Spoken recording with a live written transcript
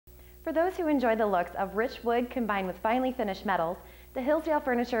For those who enjoy the looks of rich wood combined with finely finished metals, the Hillsdale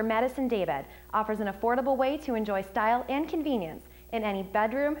Furniture Madison Daybed offers an affordable way to enjoy style and convenience in any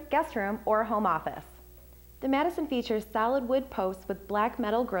bedroom, guest room, or home office. The Madison features solid wood posts with black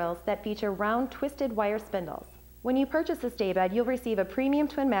metal grills that feature round twisted wire spindles. When you purchase this daybed, you'll receive a premium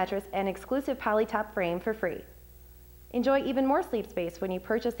twin mattress and exclusive polytop frame for free. Enjoy even more sleep space when you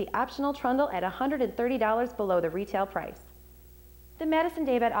purchase the optional trundle at $130 below the retail price. The Madison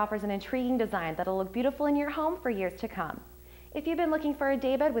Daybed offers an intriguing design that'll look beautiful in your home for years to come. If you've been looking for a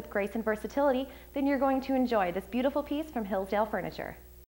daybed with grace and versatility, then you're going to enjoy this beautiful piece from Hillsdale Furniture.